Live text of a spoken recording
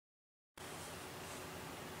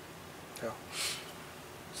Go.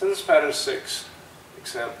 Sentence pattern 6.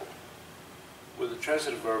 Example. With a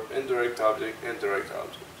transitive verb, indirect object, and direct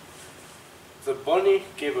object. The bunny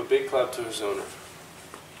gave a big clap to his owner.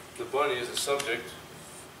 The bunny is the subject.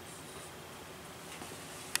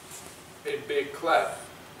 A big clap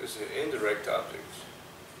is an indirect object.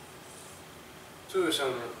 To his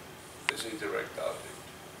owner is a direct object.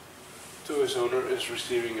 To his owner is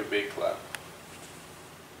receiving a big clap.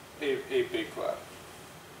 A big clap.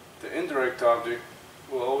 The indirect object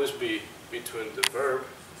will always be between the verb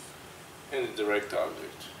and the direct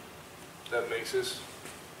object. That makes this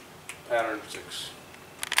pattern 6.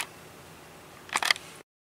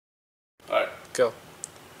 Alright. Go.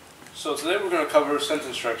 So today we're going to cover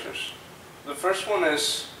sentence structures. The first one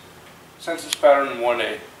is sentence pattern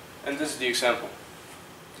 1A, and this is the example.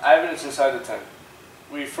 Ivan is inside the tent.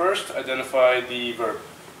 We first identify the verb.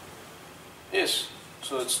 Is,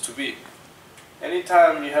 so it's to be.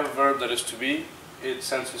 Anytime you have a verb that is to be, it's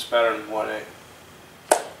sentence pattern 1A.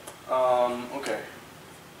 Okay.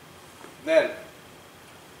 Then,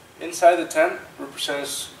 inside the tent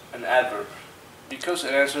represents an adverb because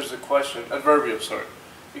it answers the question, adverbial, sorry,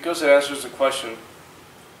 because it answers the question,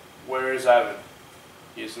 where is Ivan?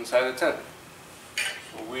 He is inside the tent.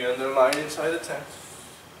 So we underline inside the tent,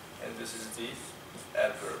 and this is the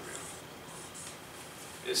adverbial.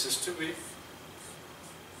 This is to be,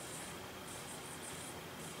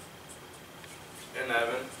 and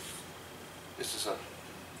Ivan is the subject.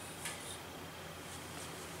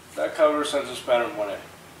 That covers sentence pattern 1A.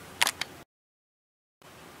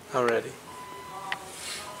 I'm ready.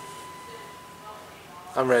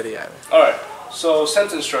 I'm ready, Ivan. Alright, so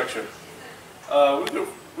sentence structure.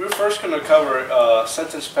 We're first going to cover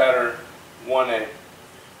sentence pattern 1A.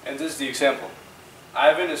 And this is the example.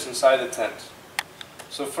 Ivan is inside the tent.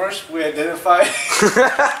 So first we identify...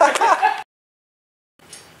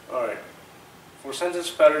 Alright, for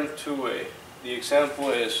sentence pattern 2A, the example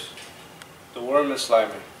is the worm is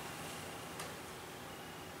slimy.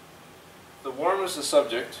 The worm is the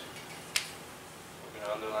subject. We're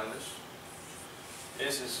going to underline this.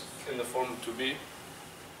 Is in the form to be.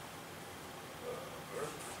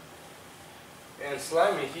 And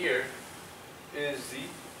slimy here is the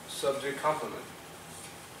subject complement.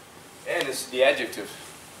 And it's the adjective.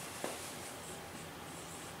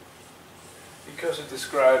 Because it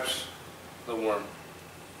describes the worm.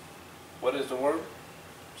 What is the worm?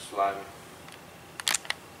 Slimy.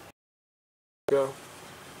 Go.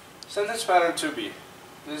 Sentence pattern 2B.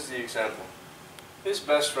 This is the example. His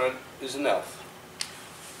best friend is an elf.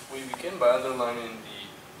 We begin by underlining the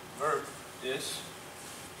verb is.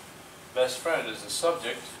 Best friend is the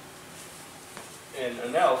subject. And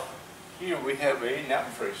an elf, here we have a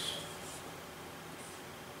noun phrase.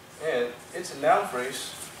 And it's a noun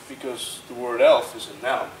phrase because the word elf is a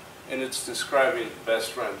noun. And it's describing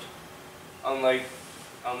best friend. Unlike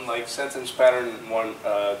sentence pattern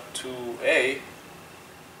 2A,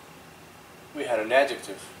 we had an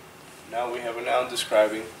adjective. Now we have a noun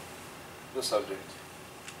describing the subject.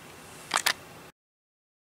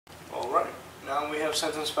 Alright, now we have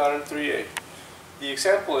sentence pattern 3A. The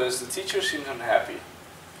example is the teacher seems unhappy.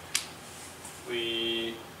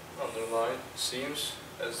 We underline seems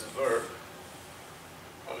as the verb.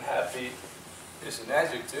 Unhappy is an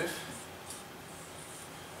adjective.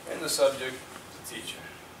 And the subject, the teacher.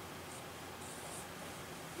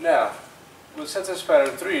 Now, with sentence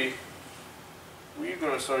pattern 3, we're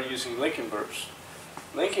going to start using linking verbs.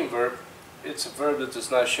 Linking verb, it's a verb that does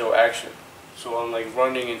not show action. So unlike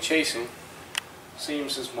running and chasing,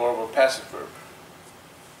 seems is more of a passive verb,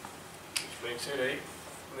 which makes it a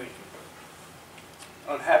linking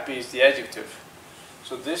verb. Unhappy is the adjective.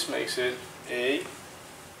 So this makes it a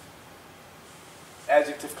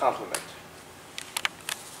adjective complement.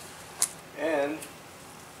 And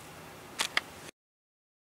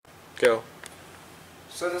Go.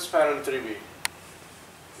 sentence pattern 3B.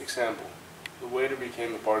 Example. The waiter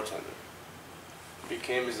became a bartender.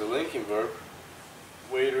 Became is the linking verb.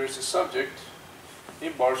 Waiter is the subject. A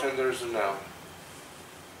bartender is a noun.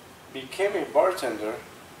 Became a bartender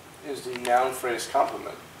is the noun phrase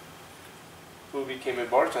complement. Who became a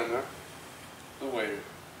bartender? The waiter.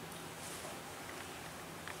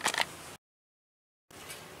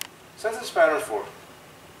 Sentence pattern 4.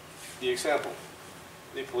 The example.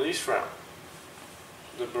 The police frown.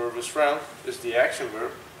 The verb is frown is the action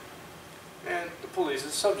verb, and the police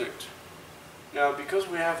is subject. Now, because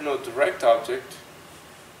we have no direct object,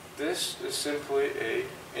 this is simply a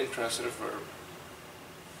intransitive verb.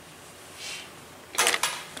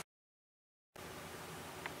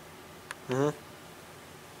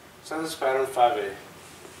 Sentence pattern 5A.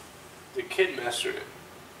 The kid mastered it.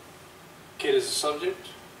 Kid is the subject.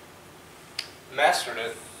 Mastered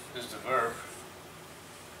it is the verb.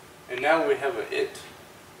 And now we have a it.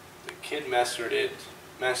 The kid mastered it.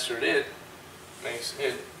 Mastered it makes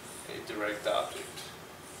it a direct object.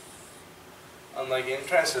 Unlike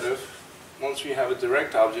intransitive, once we have a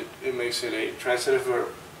direct object, it makes it a transitive verb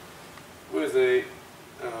with a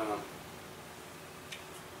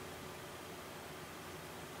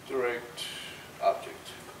direct object.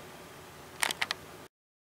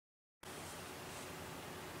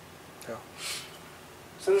 Yeah.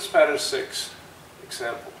 Sentence pattern 6,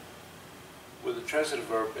 example, with a transitive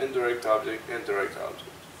verb, indirect object, and direct object.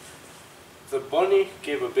 The bunny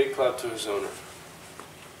gave a big clap to his owner.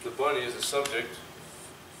 The bunny is the subject.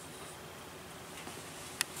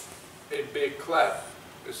 A big clap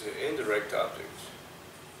is an indirect object.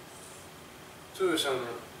 To his owner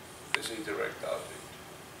is a direct object.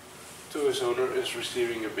 To his owner is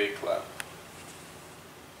receiving a big clap.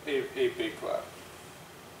 A big clap.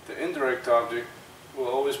 The indirect object will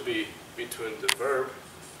always be between the verb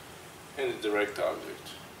and the direct object.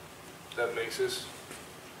 That makes us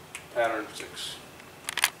pattern 6.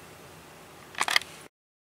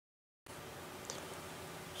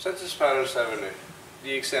 Sentence pattern 7a.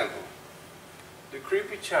 The example. The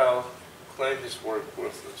creepy child claimed his work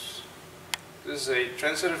worthless. This is a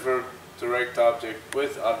transitive verb, direct object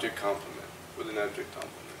with object complement, with an object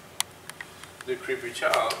complement. The creepy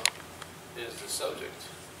child is the subject.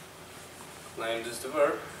 Claimed is the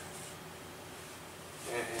verb.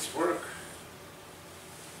 And his work,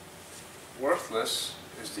 worthless,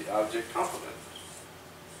 is the object complement,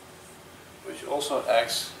 which also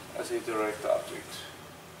acts as a direct object.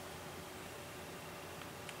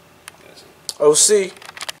 Yes. OC.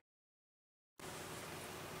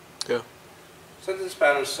 Go. Sentence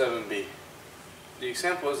pattern 7b. The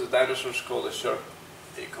example is the dinosaurs called a shark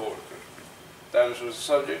a coworker. Dinosaur is the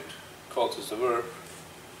subject, called is the verb.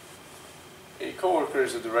 A coworker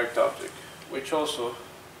is a direct object, which also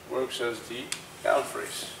works as the noun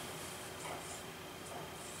phrase.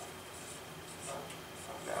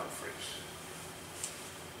 Noun phrase.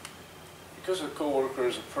 Because a coworker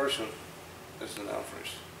is a person, it's the noun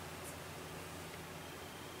phrase.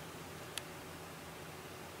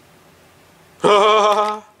 Ha